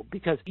people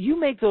because you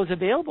make those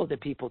available to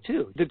people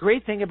too. The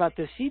great thing about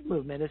the seed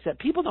movement is that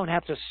people don't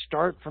have to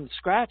start from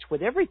scratch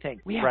with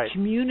everything. We have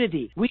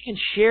community. We can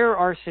share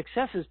our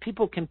successes.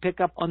 People can pick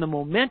up on the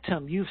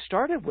momentum you've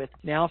started with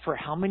now for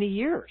how many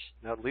years?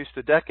 At least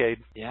a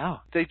decade. Yeah.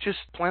 They just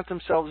plant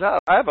themselves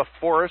out. I have a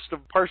forest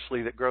of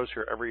parsley that grows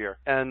here every year.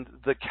 And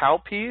the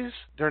cowpeas,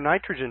 they're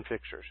nitrogen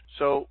fixers.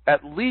 So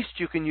at least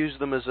you can use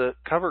them as a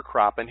cover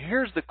crop. And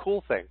here's the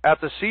cool thing. At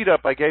the Seed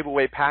Up, I gave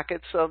away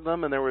packets of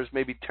them, and there was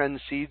maybe 10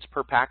 seeds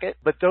per packet.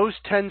 But those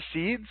 10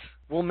 seeds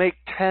will make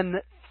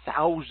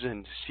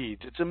 10,000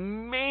 seeds. It's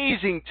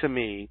amazing to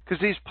me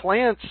because these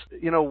plants,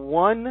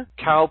 one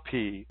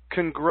cowpea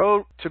can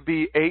grow to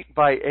be 8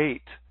 by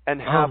 8 and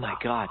have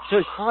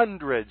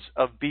hundreds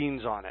of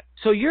beans on it.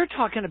 So you're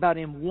talking about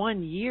in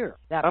 1 year,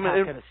 that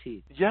packet of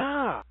seeds.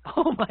 Yeah.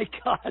 Oh, my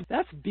God.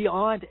 That's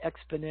beyond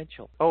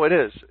exponential. Oh, it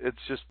is. It's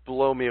just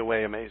blow me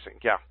away amazing.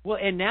 Yeah. Well,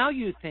 and now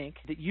you think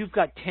that you've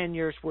got 10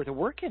 years worth of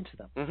work into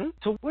them.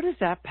 So what is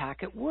that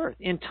packet worth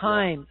in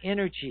time,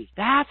 energy?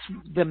 That's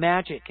the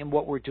magic in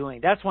what we're doing.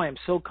 That's why I'm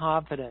so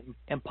confident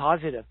and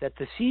positive that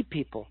the seed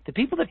people, the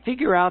people that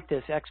figure out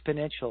this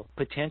exponential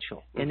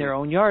potential in their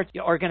own yards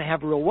are going to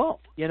have real wealth.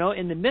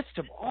 In the midst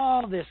of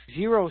all this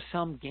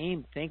zero-sum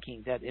game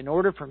thinking that in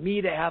order for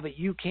me to have it,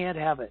 you can't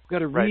have it. We've got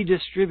to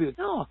redistribute.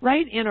 No,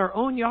 right in our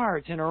own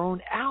yards, in our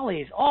own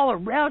alleys, all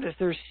around us,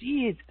 there's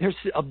seeds. There's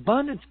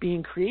abundance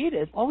being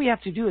created. All we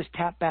have to do is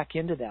tap back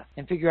into that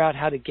and figure out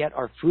how to get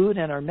our food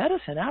and our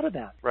medicine out of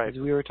that, as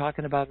we were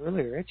talking about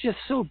earlier. It's just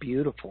so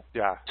beautiful.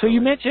 Yeah. So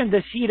you mentioned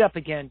the Seed Up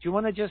again. Do you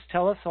want to just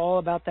tell us all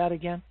about that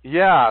again?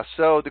 Yeah.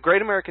 So the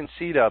Great American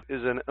Seed Up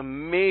is an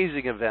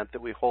amazing event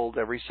that we hold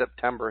every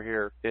September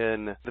here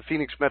in the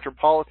Phoenix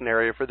metropolitan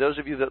area. For those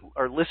of you that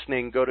are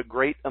listening, go to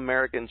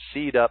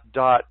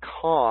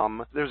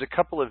greatamericanseedup.com. There's a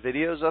couple of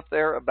videos up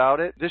there about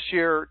it. This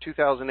year,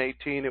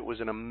 2018, it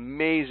was an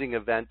amazing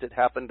event. It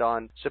happened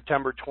on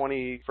September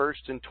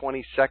 21st and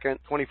 22nd.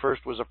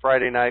 21st was a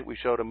Friday night. We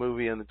showed a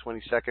movie, and the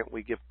 22nd,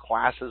 we give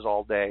classes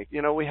all day.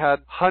 We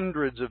had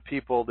hundreds of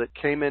people that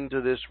came into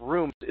this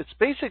room. It's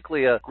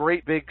basically a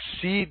great big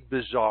seed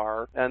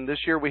bazaar, and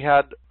this year we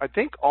had, I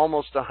think,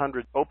 almost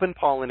 100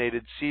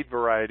 open-pollinated seed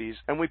varieties,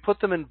 and we put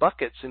them in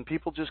buckets, and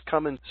people just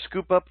come and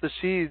scoop up the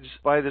seeds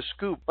by the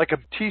scoop. like a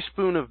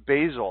teaspoon of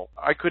basil.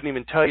 I couldn't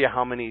even tell you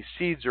how many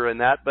seeds are in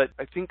that, but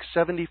I think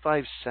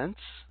 75 cents.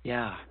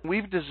 Yeah.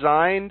 We've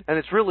designed, and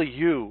it's really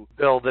you,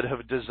 Bill, that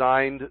have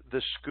designed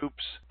the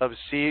scoops of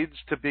seeds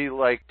to be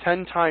like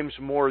 10 times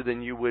more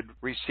than you would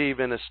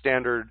receive in a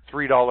standard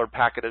 $3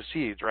 packet of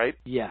seeds, right?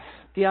 Yes.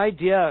 The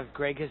idea,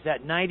 Greg, is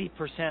that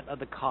 90% of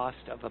the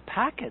cost of a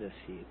packet of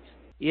seeds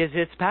is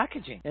its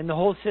packaging and the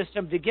whole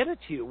system to get it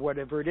to you,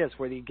 whatever it is,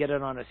 whether you get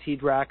it on a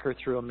seed rack or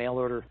through a mail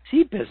order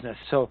seed business.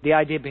 So the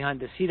idea behind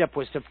the Seed Up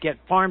was to get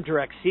farm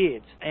direct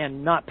seeds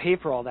and not pay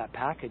for all that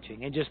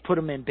packaging and just put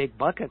them in big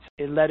buckets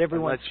and let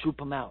everyone scoop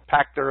them out.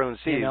 Pack their own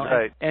seeds,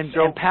 right. And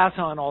pass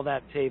on all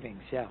that savings,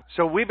 yeah.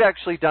 So we've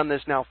actually done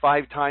this now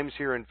 5 times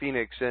here in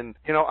Phoenix, and,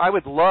 I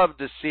would love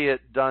to see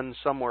it done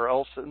somewhere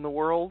else in the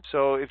world.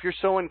 So if you're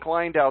so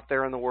inclined out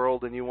there in the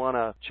world and you want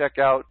to check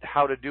out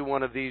how to do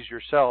one of these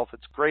yourself,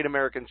 it's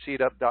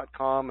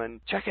GreatAmericanSeedUp.com,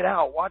 and check it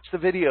out. Watch the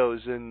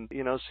videos and,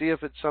 see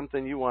if it's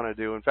something you want to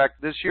do. In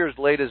fact, this year's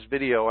latest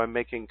video, I'm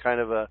making kind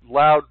of a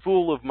loud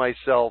fool of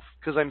myself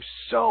because I'm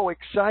so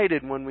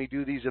excited when we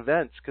do these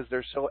events because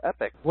they're so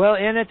epic. Well,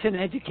 and it's an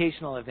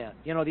educational event.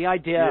 The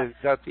idea,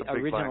 the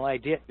original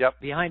idea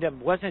behind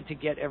them wasn't to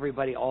get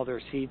everybody all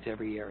their seeds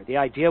every year. The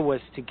idea was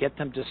to get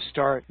them to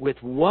start with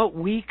what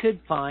we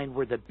could find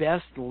were the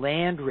best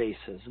land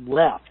races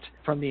left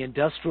from the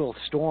industrial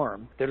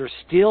storm that are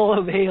still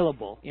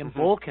available in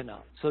bulk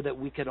enough so that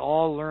we could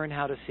all learn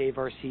how to save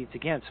our seeds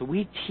again. So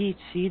we teach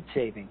seed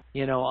saving,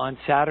 on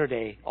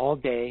Saturday all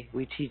day.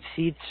 We teach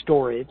seed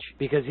storage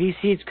because these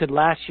seeds could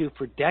last you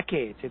for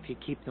decades if you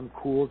keep them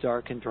cool,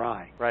 dark, and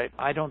dry. Right.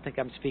 I don't think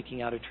I'm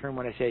speaking out of turn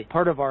when I say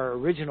part of our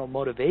original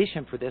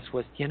motivation for this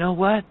was,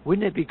 what?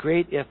 Wouldn't it be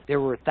great if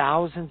there were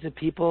thousands of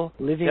people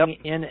living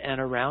in and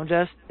around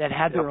us that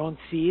had their own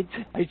seeds?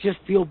 I just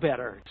feel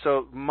better.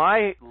 So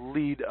my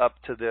lead up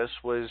to this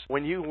was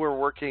when you were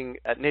working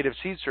at Native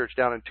Seed Search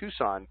down in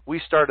Tucson, we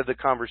started the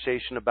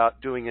conversation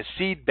about doing a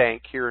seed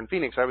bank here in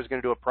Phoenix. I was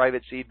going to do a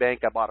private seed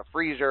bank. I bought a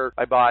freezer.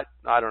 I bought,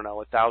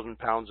 1,000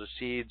 pounds of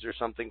seeds or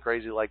something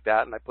crazy like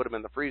that, and I put them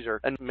in the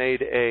freezer and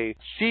made a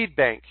seed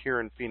bank here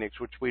in Phoenix,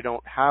 which we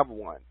don't have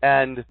one.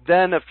 And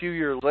then a few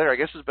years later, I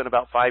guess it's been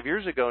about 5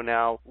 years ago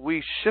now,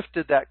 we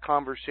shifted that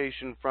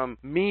conversation from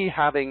me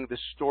having the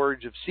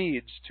storage of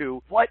seeds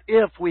to what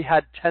if we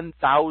had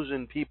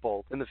 10,000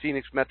 people in the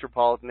Phoenix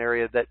metropolitan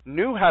area that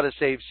knew how to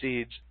save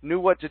seeds, knew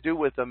what to do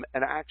with them,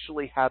 and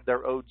actually had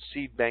their own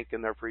seed bank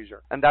in their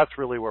freezer. And that's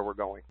really where we're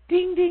going.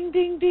 Ding, ding,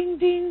 ding, ding,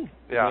 ding.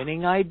 Yeah.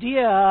 Winning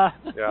idea.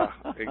 Yeah,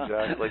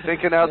 exactly.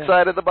 Thinking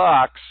outside of the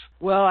box.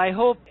 Well, I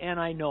hope and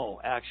I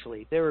know,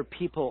 actually, there are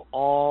people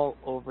all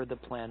over the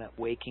planet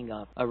waking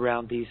up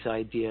around these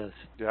ideas.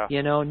 Yeah.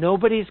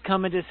 Nobody's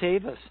coming to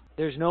save us.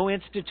 There's no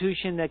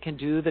institution that can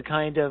do the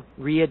kind of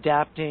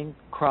readapting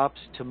crops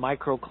to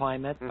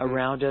microclimate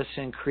around us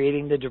and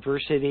creating the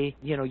diversity,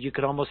 you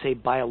could almost say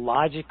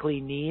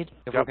biologically need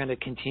if we're going to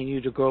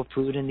continue to grow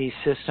food in these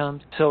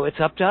systems. So it's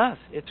up to us.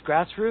 It's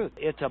grassroots.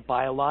 It's a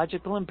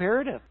biological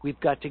imperative. We've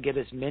got to get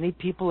as many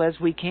people as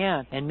we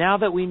can. And now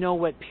that we know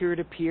what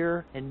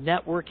peer-to-peer and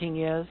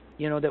networking is,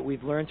 that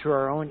we've learned through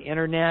our own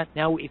internet,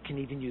 now we can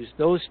even use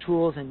those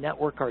tools and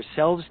network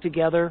ourselves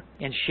together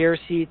and share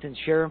seeds and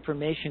share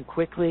information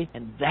quickly.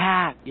 And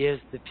that is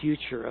the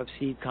future of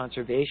seed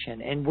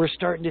conservation. And we're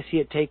starting to see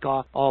it take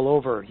off all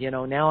over.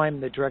 Now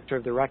I'm the director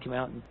of the Rocky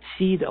Mountain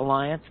Seed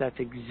Alliance. That's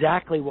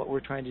exactly what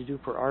we're trying to do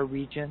for our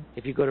region.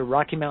 If you go to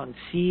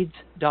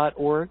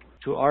RockyMountainSeeds.org,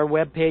 to our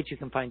webpage, you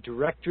can find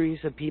directories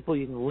of people.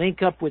 You can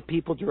link up with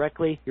people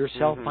directly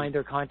yourself, find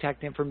their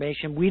contact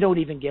information. We don't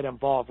even get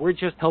involved. We're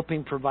just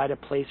helping provide a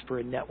place for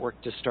a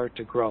network to start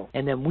to grow.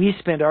 And then we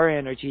spend our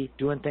energy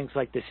doing things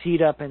like the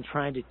Seed Up and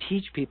trying to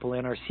teach people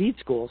in our seed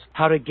schools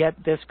how to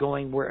get this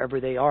going wherever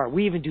they are.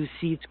 We even do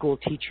seed school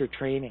teacher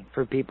training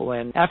for people.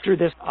 And after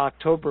this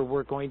October,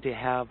 we're going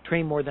to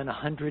train more than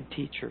 100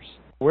 teachers.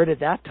 Where did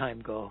that time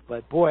go?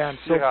 But boy, I'm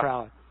so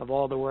proud of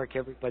all the work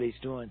everybody's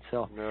doing.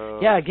 So,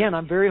 again,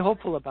 I'm very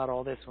hopeful about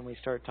all this when we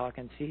start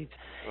talking seeds.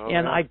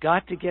 And I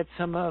got to get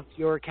some of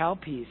your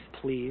cowpeas,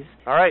 please.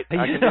 All right, I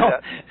can do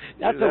that.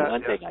 That's the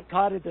one thing I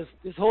caught at this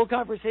whole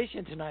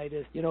conversation tonight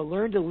is,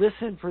 learn to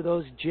listen for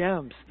those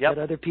gems that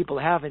other people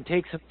have and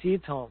take some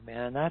seeds home,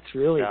 man. That's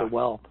really the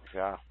wealth.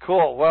 Yeah.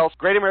 Cool. Well,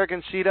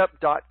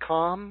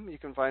 GreatAmericanSeedUp.com. You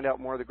can find out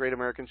more of the Great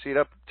American Seed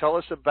Up. Tell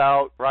us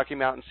about Rocky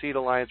Mountain Seed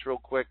Alliance real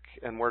quick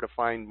and where to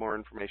find more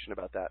information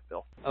about that,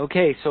 Bill.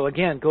 Okay. So,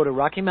 again, go to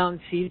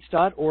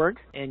RockyMountainSeeds.org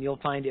and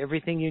you'll find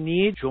everything you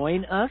need.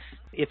 Join us.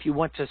 If you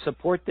want to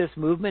support this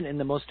movement in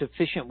the most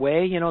efficient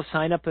way,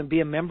 sign up and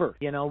be a member.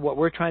 What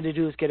we're trying to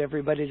do is get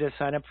everybody to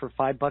sign up for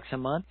 $5 a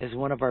month. As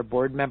one of our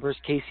board members,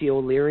 Casey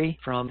O'Leary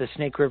from the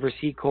Snake River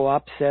Seed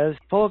Co-op says,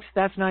 folks,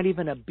 that's not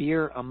even a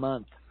beer a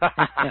month.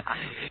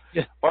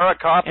 Or a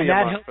coffee a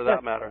month, for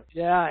that matter.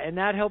 Yeah, and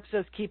that helps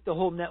us keep the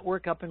whole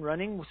network up and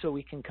running so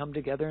we can come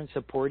together and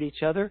support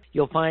each other.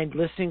 You'll find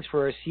listings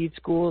for our seed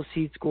schools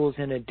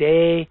in a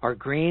day, our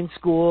grain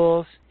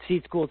schools,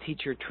 seed school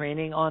teacher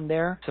training on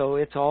there. So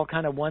it's all kind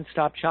kind of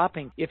one-stop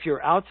shopping. If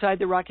you're outside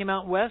the Rocky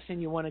Mountain West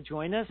and you want to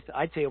join us,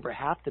 I'd say over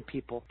half the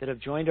people that have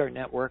joined our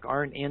network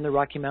aren't in the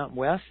Rocky Mountain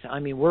West. I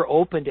mean, we're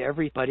open to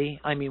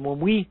everybody. I mean, when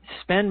we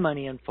spend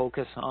money and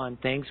focus on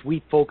things,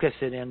 we focus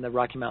it in the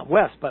Rocky Mountain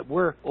West, but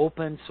we're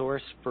open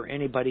source for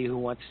anybody who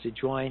wants to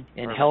join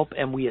and help,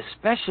 and we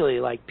especially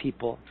like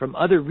people from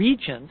other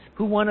regions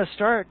who want to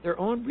start their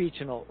own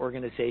regional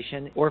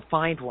organization or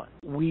find one.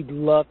 We'd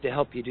love to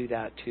help you do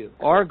that too.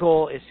 Our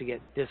goal is to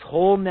get this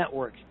whole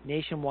network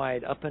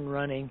nationwide up and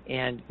running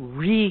and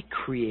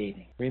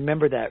recreating.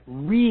 Remember that,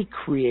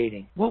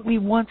 recreating what we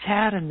once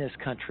had in this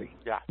country.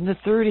 Yeah. In the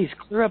 30s,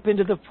 clear up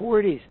into the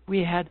 40s,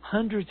 we had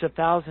hundreds of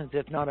thousands,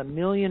 if not 1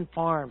 million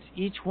farms,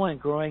 each one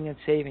growing and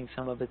saving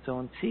some of its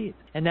own seeds.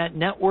 And that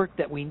network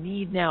that we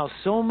need now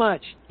so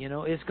much,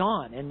 is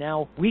gone. And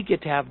now we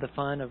get to have the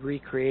fun of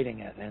recreating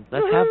it. And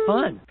let's have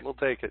fun. We'll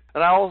take it.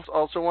 And I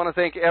also want to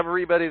thank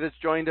everybody that's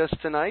joined us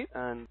tonight.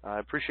 And I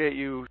appreciate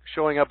you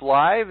showing up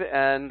live.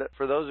 And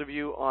for those of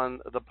you on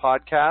the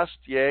podcast,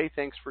 yay,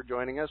 thanks for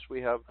joining us.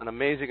 We have an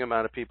amazing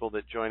amount of people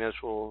that join us.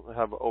 We'll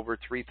have over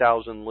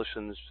 3,000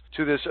 listens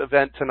to this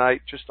event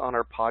tonight just on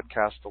our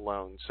podcast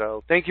alone.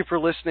 So thank you for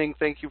listening.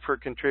 Thank you for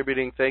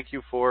contributing. Thank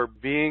you for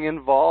being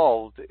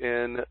involved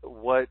in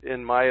what,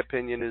 in my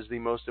opinion, is the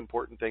most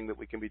important thing that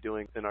we can be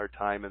doing in our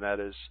time, and that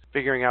is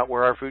figuring out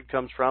where our food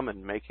comes from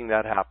and making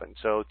that happen.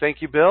 So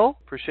thank you, Bill.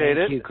 Appreciate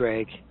it. Thank you,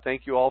 Greg.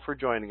 Thank you all for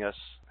joining us.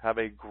 Have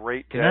a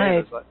great day.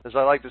 Good night. As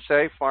I like to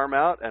say, farm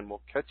out, and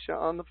we'll catch you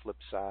on the flip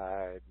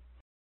side.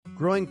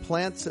 Growing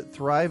plants that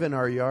thrive in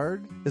our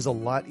yard is a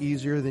lot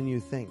easier than you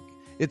think.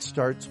 It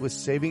starts with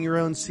saving your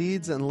own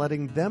seeds and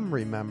letting them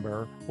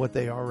remember what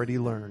they already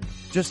learned.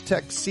 Just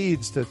text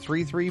SEEDS to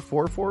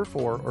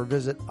 33444 or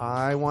visit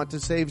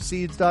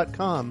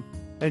iwanttosaveseeds.com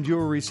and you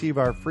will receive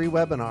our free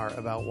webinar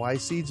about why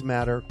seeds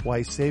matter,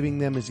 why saving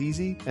them is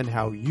easy, and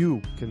how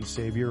you can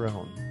save your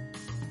own.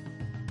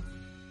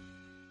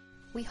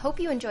 We hope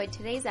you enjoyed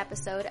today's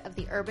episode of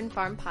the Urban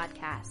Farm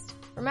Podcast.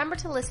 Remember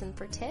to listen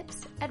for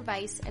tips,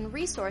 advice, and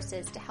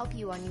resources to help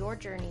you on your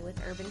journey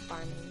with urban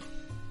farming.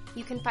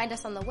 You can find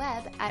us on the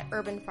web at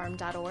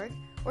urbanfarm.org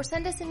or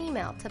send us an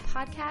email to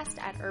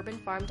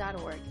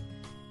podcast@urbanfarm.org.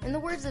 In the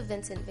words of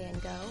Vincent van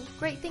Gogh,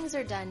 great things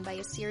are done by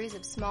a series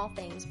of small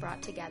things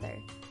brought together.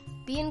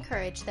 Be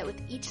encouraged that with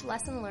each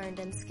lesson learned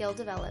and skill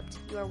developed,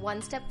 you are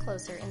one step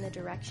closer in the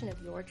direction of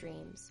your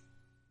dreams.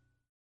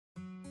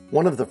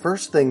 One of the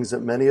first things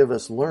that many of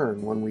us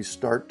learn when we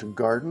start to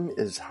garden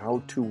is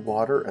how to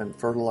water and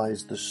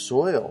fertilize the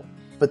soil.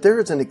 But there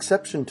is an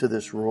exception to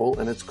this rule,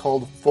 and it's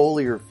called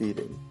foliar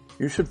feeding.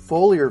 You should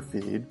foliar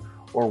feed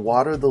or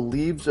water the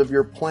leaves of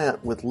your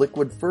plant with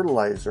liquid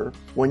fertilizer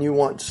when you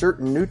want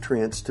certain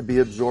nutrients to be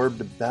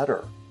absorbed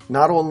better.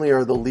 Not only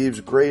are the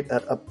leaves great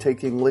at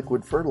uptaking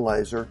liquid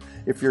fertilizer,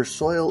 if your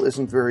soil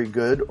isn't very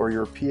good or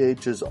your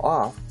pH is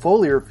off,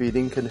 foliar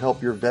feeding can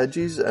help your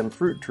veggies and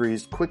fruit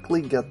trees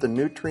quickly get the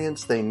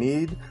nutrients they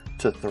need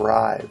to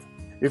thrive.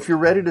 If you're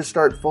ready to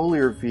start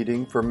foliar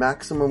feeding for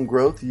maximum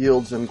growth,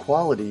 yields, and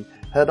quality,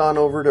 head on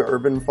over to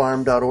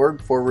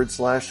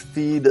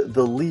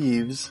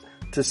urbanfarm.org/feed-the-leaves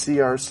to see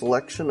our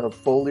selection of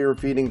foliar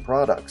feeding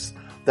products.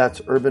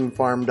 That's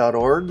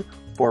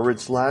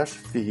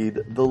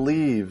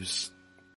urbanfarm.org/feed-the-leaves.